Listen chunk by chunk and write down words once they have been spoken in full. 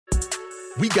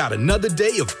We got another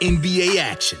day of NBA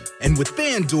action. And with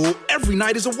FanDuel, every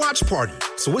night is a watch party.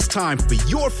 So it's time for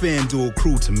your FanDuel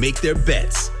crew to make their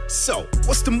bets. So,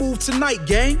 what's the move tonight,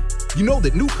 gang? You know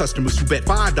that new customers who bet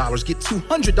 $5 get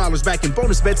 $200 back in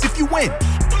bonus bets if you win.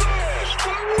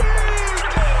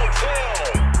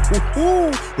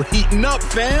 Woohoo! We're heating up,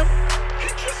 fam. You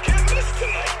just can't miss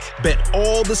tonight. Bet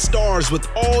all the stars with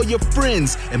all your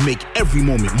friends and make every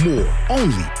moment more.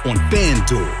 Only on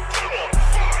FanDuel.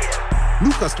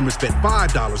 New customers bet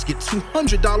 $5, get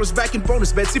 $200 back in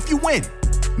bonus bets if you win.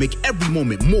 Make every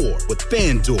moment more with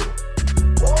FanDuel.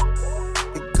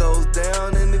 It goes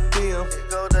down in the DM. It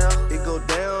go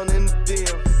down in the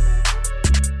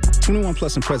DM. 21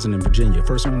 plus and present in Virginia.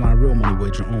 First online real money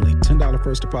wager only. $10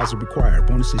 first deposit required.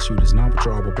 Bonus issued is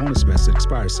non-withdrawable bonus vest that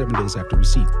expires 7 days after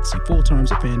receipt. See full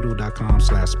terms at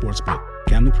FanDuel.com/sportsbook.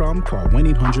 Gambling problem? Call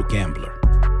 1-800-GAMBLER.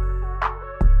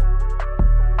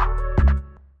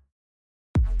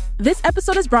 This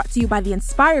episode is brought to you by the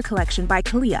Inspire Collection by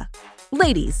Kalia.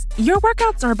 Ladies, your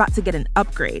workouts are about to get an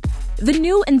upgrade. The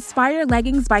new Inspire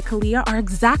leggings by Kalia are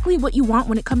exactly what you want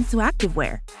when it comes to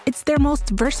activewear. It's their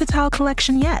most versatile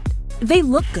collection yet. They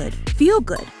look good, feel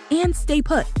good, and stay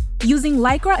put. Using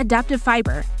Lycra adaptive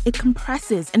fiber, it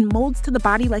compresses and molds to the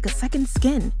body like a second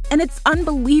skin. And it's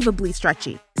unbelievably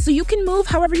stretchy, so you can move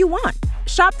however you want.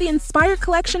 Shop the Inspire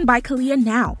Collection by Kalia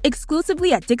now,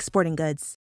 exclusively at Dick's Sporting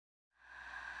Goods.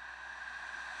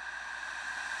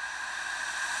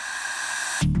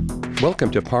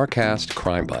 Welcome to Parcast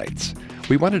Crime Bites.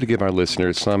 We wanted to give our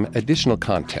listeners some additional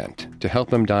content to help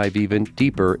them dive even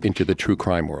deeper into the true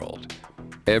crime world.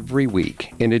 Every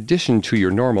week, in addition to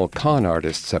your normal Con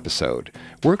Artists episode,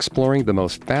 we're exploring the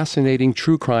most fascinating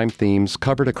true crime themes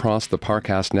covered across the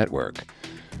Parcast Network.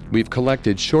 We've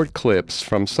collected short clips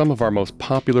from some of our most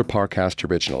popular Parcast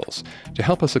originals to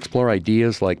help us explore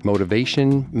ideas like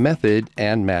motivation, method,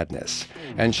 and madness,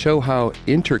 and show how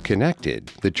interconnected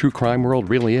the true crime world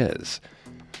really is.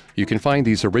 You can find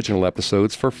these original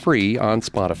episodes for free on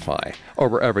Spotify or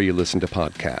wherever you listen to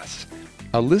podcasts.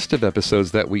 A list of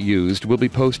episodes that we used will be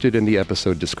posted in the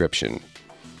episode description.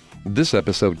 This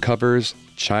episode covers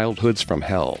Childhoods from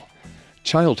Hell.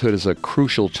 Childhood is a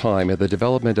crucial time in the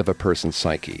development of a person's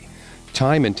psyche.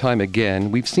 Time and time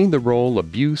again, we've seen the role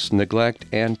abuse, neglect,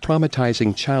 and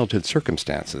traumatizing childhood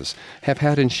circumstances have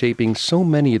had in shaping so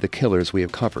many of the killers we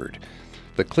have covered.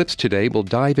 The clips today will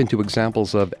dive into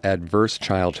examples of adverse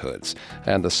childhoods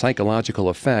and the psychological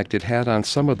effect it had on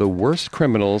some of the worst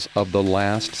criminals of the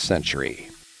last century.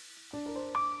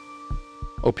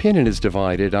 Opinion is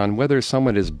divided on whether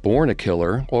someone is born a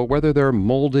killer or whether they're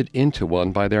molded into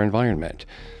one by their environment.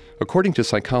 According to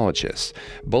psychologists,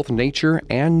 both nature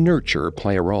and nurture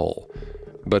play a role.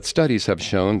 But studies have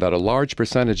shown that a large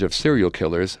percentage of serial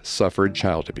killers suffered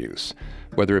child abuse,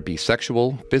 whether it be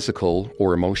sexual, physical,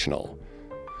 or emotional.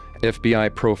 FBI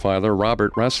profiler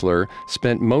Robert Ressler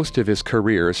spent most of his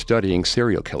career studying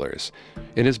serial killers.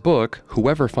 In his book,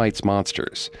 Whoever Fights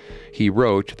Monsters, he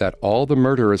wrote that all the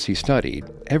murderers he studied,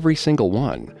 every single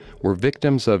one, were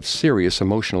victims of serious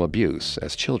emotional abuse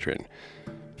as children.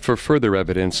 For further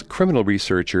evidence, criminal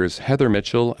researchers Heather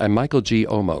Mitchell and Michael G.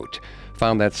 Omote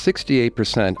found that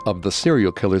 68% of the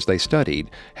serial killers they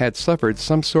studied had suffered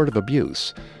some sort of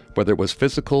abuse, whether it was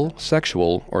physical,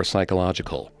 sexual, or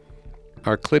psychological.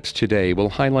 Our clips today will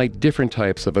highlight different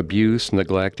types of abuse,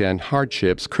 neglect, and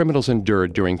hardships criminals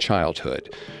endured during childhood,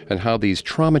 and how these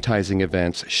traumatizing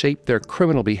events shaped their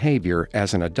criminal behavior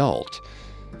as an adult.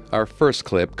 Our first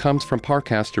clip comes from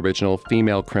Parcast original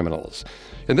Female Criminals.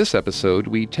 In this episode,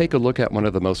 we take a look at one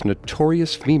of the most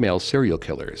notorious female serial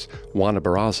killers, Juana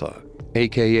Barraza,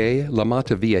 a.k.a. La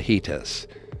Mataviejitas.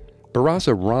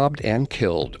 Barraza robbed and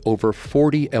killed over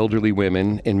 40 elderly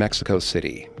women in Mexico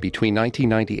City between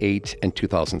 1998 and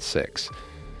 2006.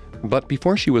 But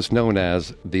before she was known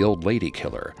as the Old Lady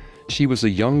Killer, she was a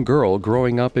young girl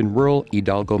growing up in rural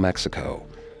Hidalgo, Mexico.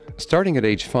 Starting at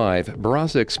age 5,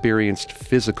 Barraza experienced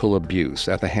physical abuse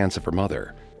at the hands of her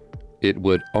mother. It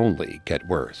would only get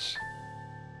worse.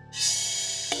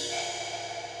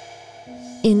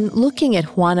 In looking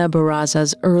at Juana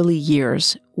Barraza's early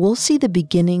years, we'll see the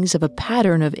beginnings of a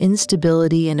pattern of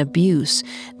instability and abuse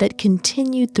that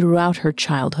continued throughout her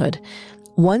childhood.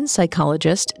 One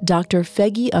psychologist, Dr.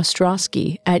 Feggy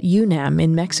Ostrowski at UNAM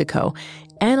in Mexico,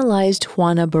 analyzed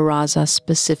Juana Barraza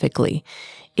specifically.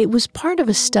 It was part of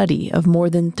a study of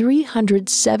more than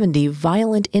 370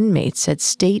 violent inmates at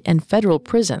state and federal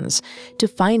prisons to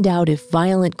find out if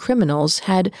violent criminals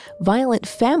had violent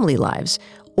family lives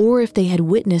or if they had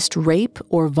witnessed rape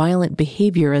or violent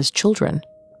behavior as children.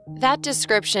 That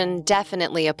description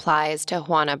definitely applies to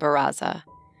Juana Barraza.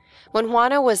 When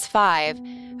Juana was 5,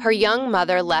 her young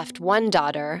mother left one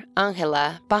daughter,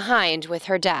 Angela, behind with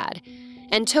her dad,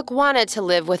 and took Juana to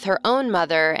live with her own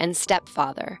mother and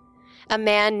stepfather, a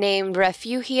man named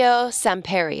Refugio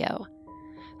Samperio.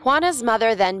 Juana's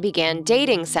mother then began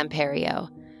dating Samperio,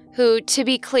 who, to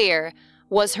be clear,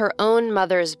 was her own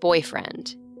mother's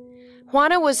boyfriend.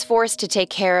 Juana was forced to take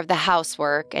care of the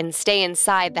housework and stay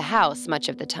inside the house much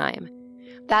of the time.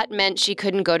 That meant she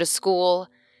couldn't go to school,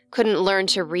 couldn't learn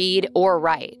to read or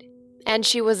write, and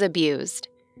she was abused.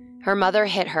 Her mother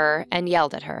hit her and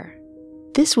yelled at her.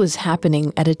 This was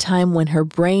happening at a time when her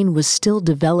brain was still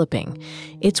developing.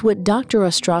 It's what Dr.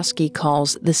 Ostrowski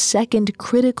calls the second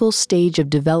critical stage of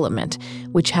development,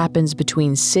 which happens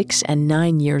between 6 and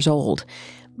 9 years old.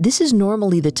 This is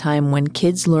normally the time when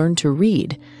kids learn to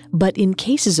read, but in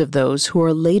cases of those who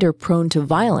are later prone to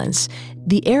violence,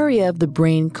 the area of the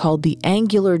brain called the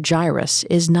angular gyrus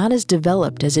is not as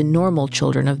developed as in normal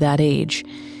children of that age.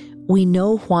 We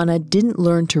know Juana didn't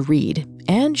learn to read,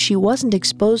 and she wasn't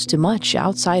exposed to much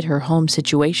outside her home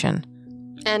situation.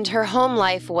 And her home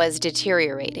life was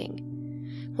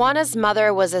deteriorating. Juana's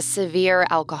mother was a severe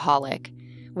alcoholic,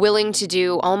 willing to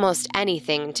do almost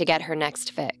anything to get her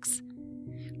next fix.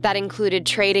 That included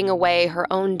trading away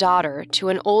her own daughter to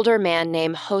an older man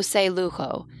named Jose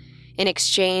Lujo in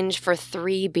exchange for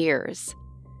 3 beers.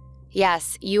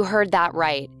 Yes, you heard that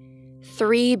right.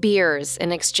 3 beers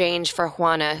in exchange for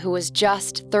Juana, who was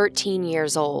just 13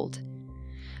 years old.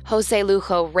 Jose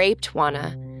Lujo raped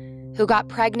Juana, who got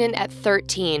pregnant at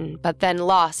 13 but then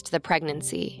lost the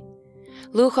pregnancy.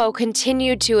 Lujo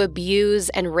continued to abuse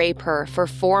and rape her for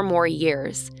 4 more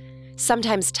years,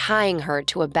 sometimes tying her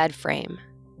to a bed frame.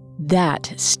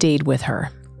 That stayed with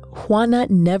her. Juana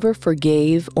never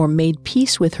forgave or made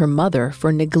peace with her mother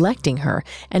for neglecting her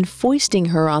and foisting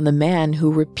her on the man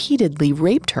who repeatedly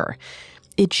raped her.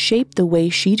 It shaped the way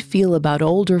she'd feel about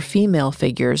older female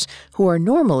figures who are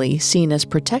normally seen as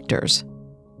protectors.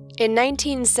 In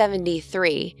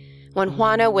 1973, when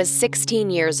Juana was 16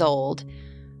 years old,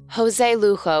 Jose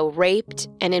Lujo raped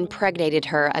and impregnated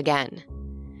her again.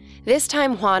 This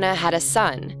time Juana had a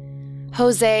son,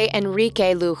 Jose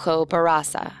Enrique Lujo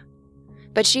Barraza.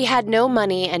 But she had no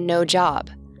money and no job.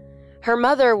 Her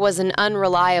mother was an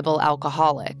unreliable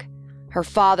alcoholic. Her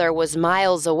father was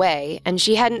miles away, and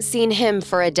she hadn't seen him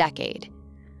for a decade.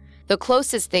 The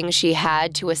closest thing she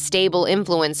had to a stable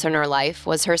influence in her life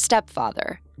was her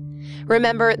stepfather.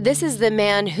 Remember, this is the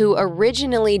man who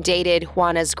originally dated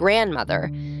Juana's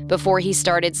grandmother before he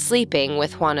started sleeping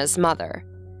with Juana's mother.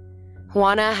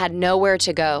 Juana had nowhere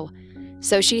to go,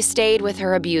 so she stayed with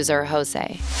her abuser,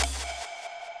 Jose.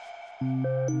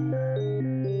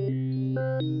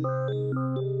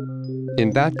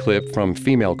 In that clip from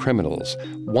Female Criminals,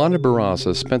 Juana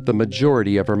Barraza spent the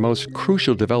majority of her most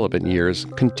crucial development years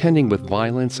contending with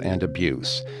violence and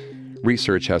abuse.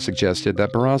 Research has suggested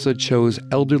that Barraza chose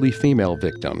elderly female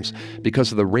victims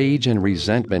because of the rage and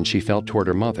resentment she felt toward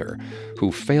her mother,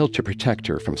 who failed to protect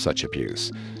her from such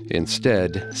abuse,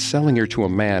 instead selling her to a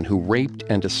man who raped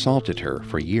and assaulted her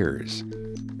for years.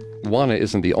 Juana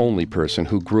isn't the only person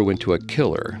who grew into a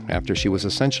killer after she was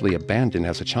essentially abandoned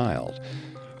as a child.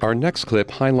 Our next clip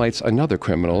highlights another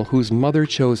criminal whose mother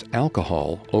chose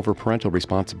alcohol over parental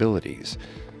responsibilities.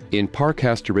 In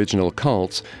Parcast Original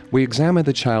Cults, we examine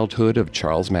the childhood of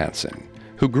Charles Manson,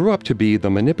 who grew up to be the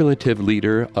manipulative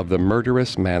leader of the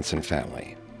murderous Manson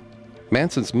family.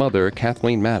 Manson's mother,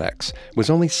 Kathleen Maddox, was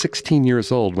only 16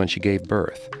 years old when she gave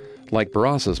birth. Like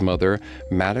Barraza's mother,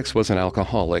 Maddox was an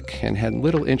alcoholic and had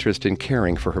little interest in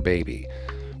caring for her baby.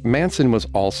 Manson was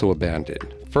also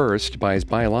abandoned, first by his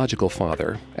biological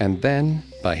father and then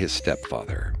by his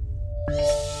stepfather.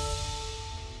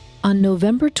 On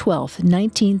November 12,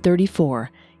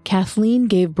 1934, Kathleen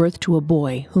gave birth to a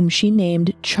boy whom she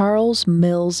named Charles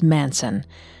Mills Manson.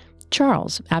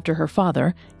 Charles, after her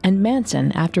father, and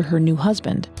Manson, after her new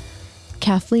husband.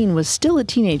 Kathleen was still a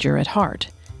teenager at heart.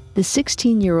 The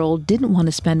 16-year-old didn't want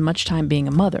to spend much time being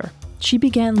a mother. She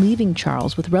began leaving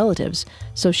Charles with relatives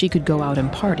so she could go out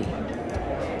and party.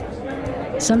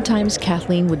 Sometimes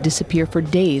Kathleen would disappear for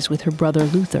days with her brother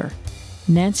Luther.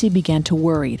 Nancy began to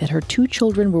worry that her 2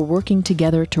 children were working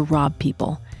together to rob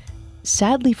people.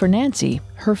 Sadly for Nancy,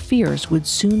 her fears would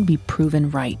soon be proven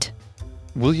right.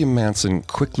 William Manson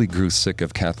quickly grew sick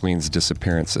of Kathleen's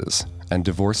disappearances and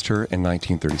divorced her in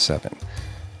 1937.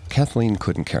 Kathleen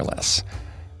couldn't care less.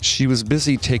 She was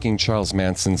busy taking Charles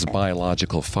Manson's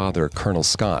biological father, Colonel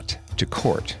Scott, to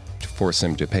court to force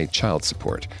him to pay child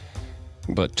support.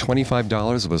 But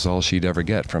 $25 was all she'd ever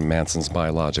get from Manson's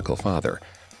biological father.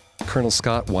 Colonel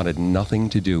Scott wanted nothing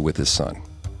to do with his son.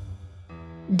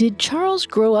 Did Charles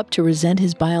grow up to resent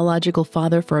his biological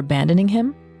father for abandoning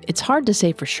him? It's hard to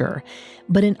say for sure,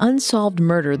 but an unsolved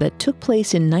murder that took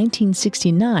place in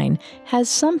 1969 has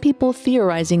some people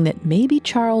theorizing that maybe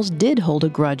Charles did hold a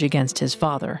grudge against his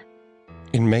father.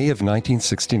 In May of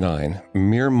 1969,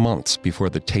 mere months before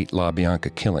the Tate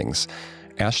LaBianca killings,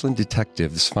 Ashland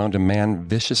detectives found a man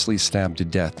viciously stabbed to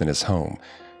death in his home,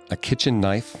 a kitchen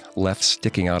knife left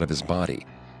sticking out of his body.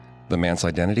 The man's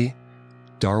identity?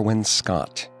 Darwin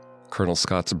Scott, Colonel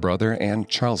Scott's brother and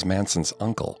Charles Manson's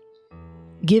uncle.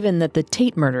 Given that the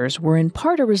Tate murders were in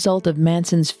part a result of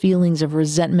Manson's feelings of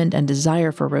resentment and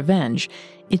desire for revenge,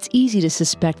 it's easy to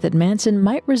suspect that Manson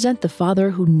might resent the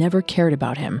father who never cared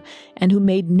about him and who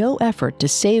made no effort to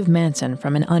save Manson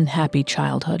from an unhappy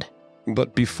childhood.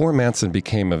 But before Manson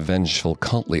became a vengeful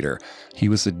cult leader, he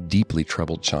was a deeply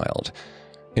troubled child.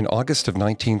 In August of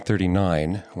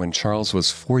 1939, when Charles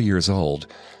was 4 years old,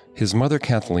 his mother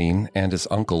Kathleen and his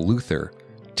uncle Luther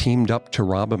teamed up to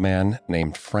rob a man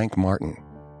named Frank Martin.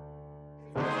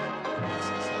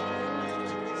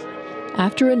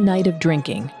 After a night of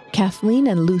drinking, Kathleen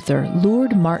and Luther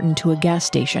lured Martin to a gas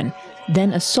station,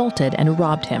 then assaulted and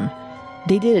robbed him.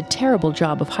 They did a terrible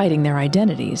job of hiding their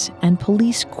identities, and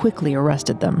police quickly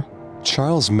arrested them.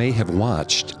 Charles may have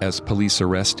watched as police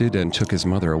arrested and took his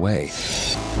mother away.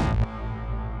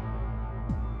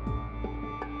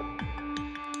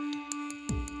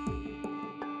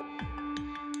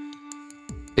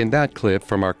 In that clip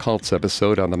from our Cults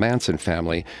episode on the Manson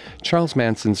family, Charles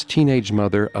Manson's teenage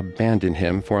mother abandoned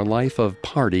him for a life of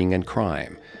partying and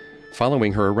crime.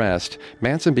 Following her arrest,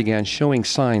 Manson began showing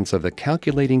signs of the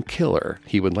calculating killer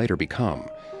he would later become.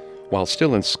 While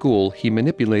still in school, he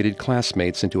manipulated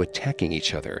classmates into attacking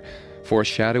each other,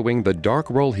 foreshadowing the dark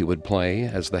role he would play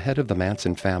as the head of the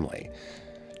Manson family.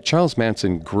 Charles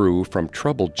Manson grew from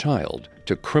troubled child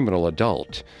to criminal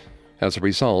adult. As a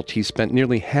result, he spent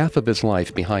nearly half of his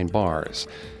life behind bars.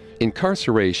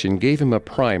 Incarceration gave him a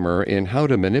primer in how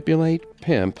to manipulate,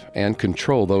 pimp, and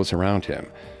control those around him.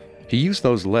 He used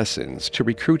those lessons to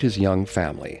recruit his young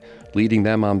family, leading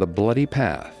them on the bloody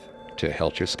path to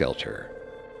helter-skelter.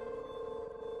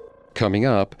 Coming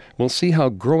up, we'll see how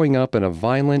growing up in a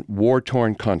violent,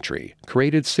 war-torn country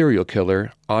created serial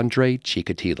killer Andrei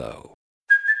Chikatilo.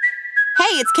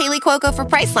 Hey, it's Kaylee Cuoco for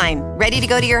Priceline. Ready to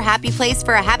go to your happy place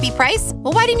for a happy price?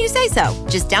 Well, why didn't you say so?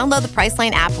 Just download the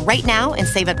Priceline app right now and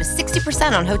save up to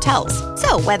 60% on hotels.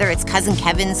 So whether it's Cousin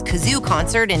Kevin's Kazoo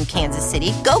Concert in Kansas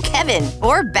City, go Kevin,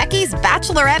 or Becky's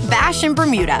Bachelorette Bash in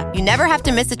Bermuda, you never have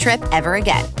to miss a trip ever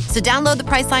again. So download the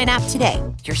Priceline app today.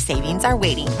 Your savings are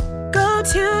waiting. Go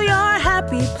to your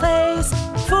happy place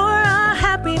for a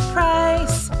happy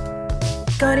price.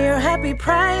 Go to your happy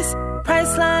price,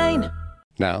 Priceline.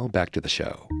 Now, back to the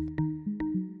show.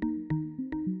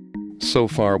 So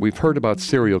far, we've heard about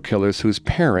serial killers whose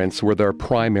parents were their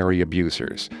primary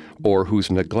abusers, or whose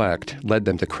neglect led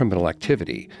them to criminal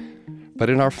activity.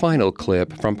 But in our final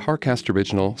clip from Parcast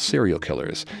Original Serial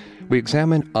Killers, we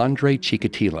examine Andrei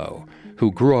Chikatilo,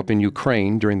 who grew up in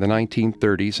Ukraine during the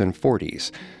 1930s and 40s,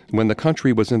 when the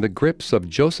country was in the grips of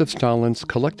Joseph Stalin's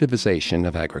collectivization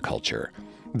of agriculture.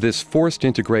 This forced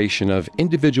integration of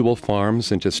individual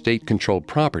farms into state-controlled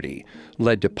property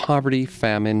led to poverty,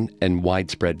 famine, and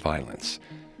widespread violence.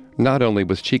 Not only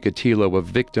was Chikatilo a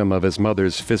victim of his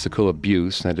mother's physical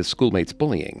abuse and his schoolmates'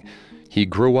 bullying, he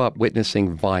grew up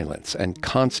witnessing violence and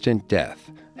constant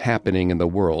death happening in the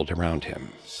world around him.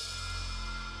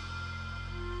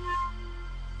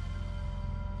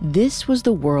 This was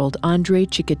the world Andrei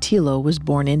Chikatilo was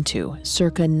born into,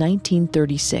 circa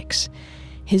 1936.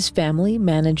 His family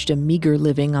managed a meager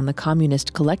living on the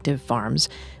communist collective farms,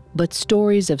 but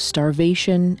stories of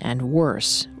starvation and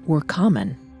worse were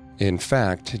common. In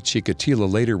fact, Chikatilo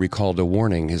later recalled a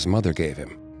warning his mother gave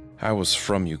him. I was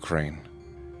from Ukraine.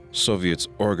 Soviets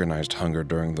organized hunger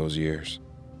during those years.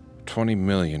 20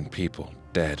 million people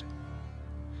dead.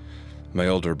 My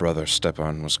older brother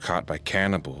Stepan was caught by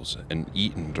cannibals and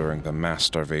eaten during the mass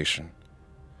starvation.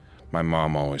 My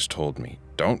mom always told me,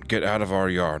 "Don't get out of our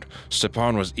yard.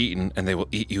 Stepan was eaten and they will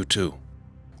eat you too."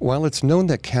 While it's known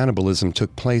that cannibalism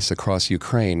took place across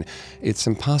Ukraine, it's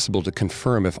impossible to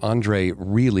confirm if Andrei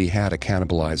really had a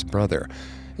cannibalized brother.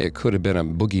 It could have been a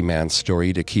boogeyman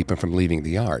story to keep him from leaving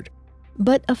the yard.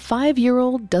 But a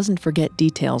 5-year-old doesn't forget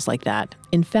details like that.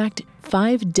 In fact,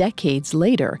 5 decades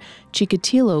later,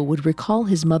 Chikatilo would recall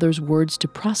his mother's words to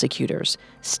prosecutors,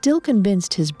 still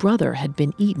convinced his brother had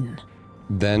been eaten.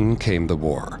 Then came the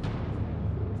war.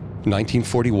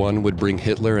 1941 would bring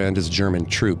Hitler and his German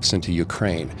troops into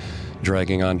Ukraine,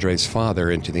 dragging Andrei's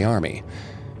father into the army.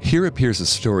 Here appears a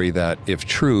story that, if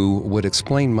true, would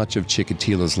explain much of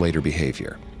Chikatilo's later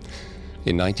behavior.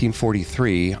 In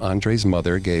 1943, Andrei's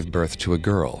mother gave birth to a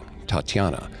girl,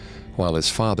 Tatiana, while his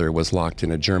father was locked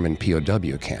in a German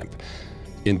POW camp.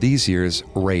 In these years,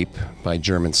 rape by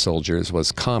German soldiers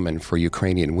was common for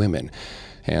Ukrainian women,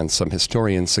 and some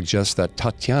historians suggest that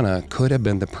Tatiana could have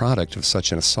been the product of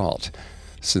such an assault.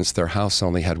 Since their house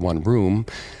only had one room,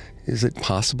 is it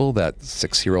possible that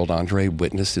 6-year-old Andrei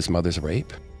witnessed his mother's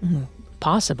rape?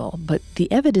 Possible, but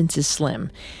the evidence is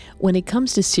slim. When it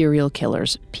comes to serial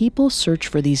killers, people search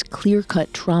for these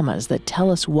clear-cut traumas that tell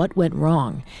us what went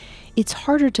wrong. It's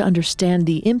harder to understand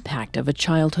the impact of a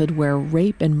childhood where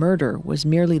rape and murder was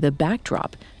merely the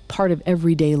backdrop, part of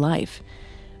everyday life.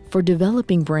 For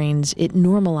developing brains, it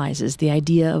normalizes the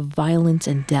idea of violence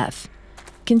and death.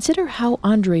 Consider how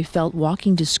Andrei felt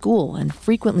walking to school and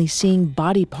frequently seeing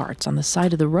body parts on the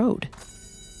side of the road.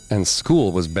 And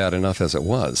school was bad enough as it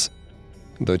was.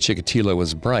 Though Chikatilo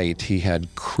was bright, he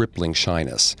had crippling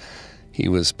shyness. He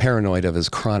was paranoid of his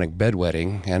chronic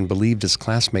bedwetting and believed his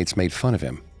classmates made fun of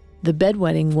him. The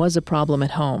bedwetting was a problem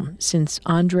at home, since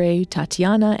Andrei,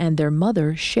 Tatiana, and their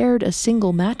mother shared a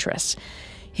single mattress.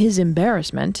 His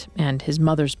embarrassment and his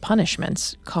mother's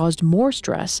punishments caused more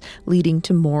stress, leading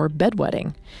to more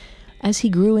bedwetting. As he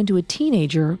grew into a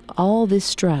teenager, all this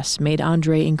stress made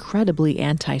Andrei incredibly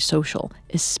antisocial,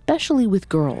 especially with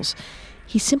girls.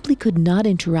 He simply could not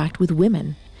interact with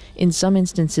women. In some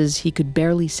instances, he could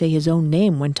barely say his own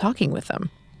name when talking with them.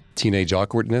 Teenage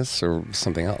awkwardness or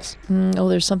something else?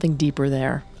 There's something deeper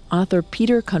there. Author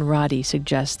Peter Conradi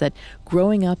suggests that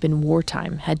growing up in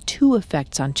wartime had two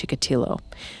effects on Chikatilo.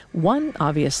 One,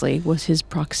 obviously, was his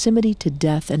proximity to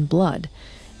death and blood,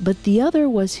 but the other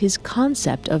was his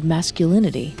concept of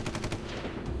masculinity.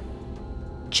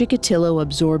 Chikatilo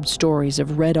absorbed stories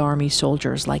of Red Army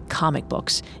soldiers like comic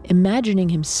books, imagining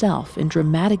himself in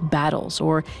dramatic battles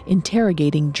or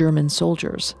interrogating German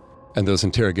soldiers. And those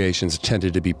interrogations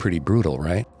tended to be pretty brutal,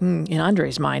 right? In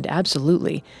Andrei's mind,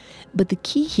 absolutely. But the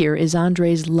key here is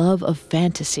Andrei's love of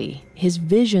fantasy. His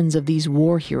visions of these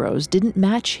war heroes didn't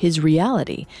match his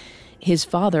reality. His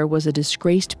father was a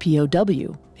disgraced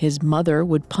POW. His mother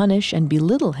would punish and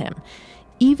belittle him.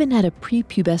 Even at a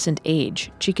prepubescent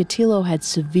age, Chikatilo had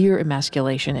severe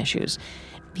emasculation issues.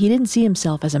 He didn't see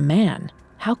himself as a man.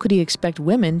 How could he expect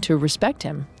women to respect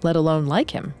him, let alone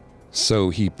like him? So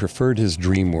he preferred his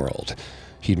dream world.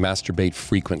 He'd masturbate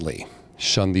frequently,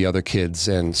 shun the other kids,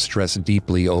 and stress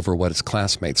deeply over what his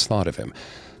classmates thought of him.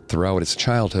 Throughout his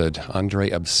childhood, Andrei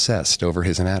obsessed over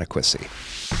his inadequacy.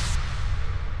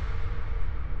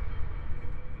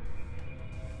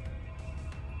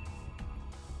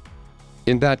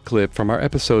 In that clip from our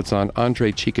episodes on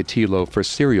Andrei Chikatilo for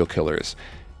serial killers,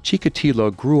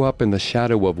 Chikatilo grew up in the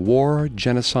shadow of war,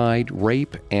 genocide,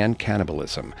 rape, and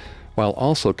cannibalism, while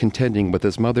also contending with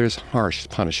his mother's harsh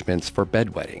punishments for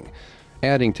bedwetting.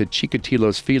 Adding to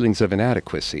Chikatilo's feelings of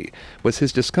inadequacy was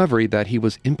his discovery that he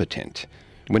was impotent.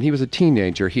 When he was a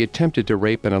teenager, he attempted to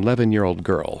rape an 11-year-old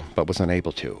girl, but was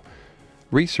unable to.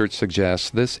 Research suggests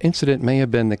this incident may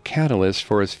have been the catalyst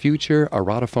for his future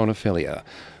erotophonophilia,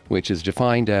 which is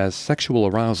defined as sexual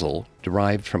arousal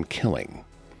derived from killing.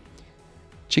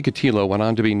 Chikatilo went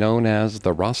on to be known as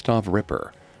the Rostov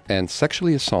Ripper, and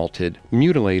sexually assaulted,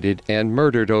 mutilated, and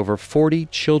murdered over 40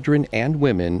 children and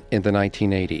women in the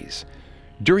 1980s.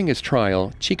 During his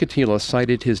trial, Chikatilo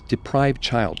cited his deprived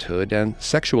childhood and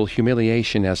sexual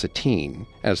humiliation as a teen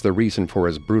as the reason for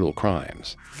his brutal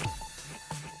crimes.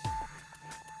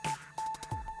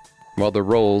 While the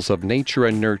roles of nature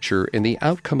and nurture in the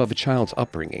outcome of a child's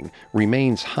upbringing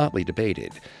remains hotly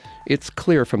debated, it's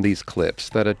clear from these clips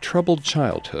that a troubled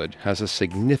childhood has a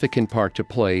significant part to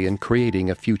play in creating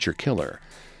a future killer.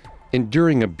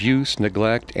 Enduring abuse,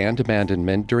 neglect, and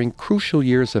abandonment during crucial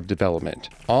years of development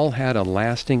all had a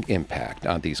lasting impact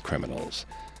on these criminals.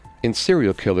 In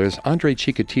serial killers, Andrei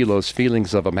Chikatilo's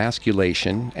feelings of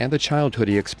emasculation and the childhood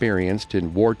he experienced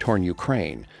in war-torn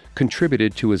Ukraine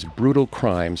contributed to his brutal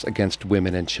crimes against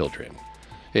women and children.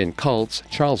 In cults,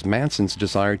 Charles Manson's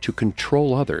desire to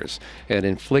control others and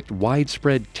inflict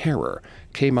widespread terror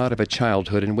came out of a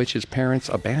childhood in which his parents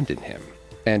abandoned him.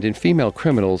 And in female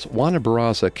criminals, Juana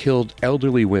Barraza killed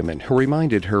elderly women who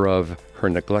reminded her of her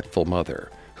neglectful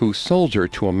mother, who sold her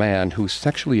to a man who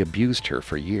sexually abused her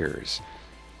for years.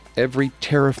 Every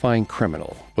terrifying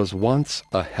criminal was once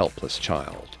a helpless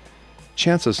child.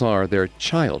 Chances are their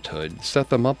childhood set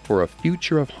them up for a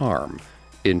future of harm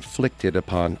inflicted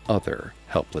upon other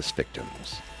helpless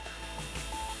victims.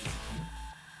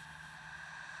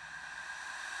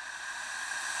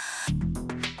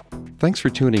 Thanks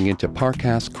for tuning into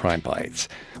Parcast Crime Bites.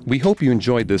 We hope you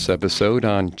enjoyed this episode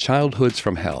on Childhoods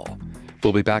from Hell.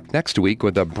 We'll be back next week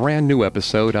with a brand new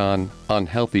episode on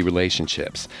unhealthy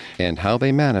relationships and how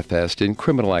they manifest in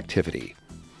criminal activity.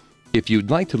 If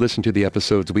you'd like to listen to the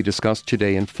episodes we discussed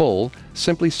today in full,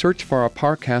 simply search for our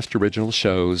Parcast original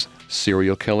shows,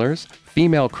 Serial Killers,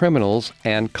 Female Criminals,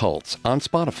 and Cults on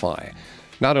Spotify.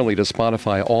 Not only does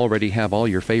Spotify already have all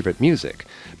your favorite music,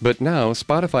 but now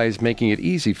Spotify is making it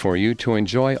easy for you to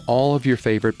enjoy all of your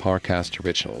favorite Parcast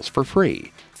originals for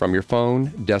free from your phone,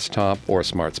 desktop, or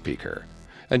smart speaker.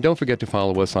 And don't forget to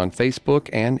follow us on Facebook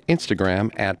and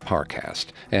Instagram at Parcast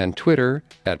and Twitter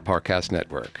at Parcast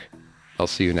Network. I'll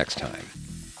see you next time.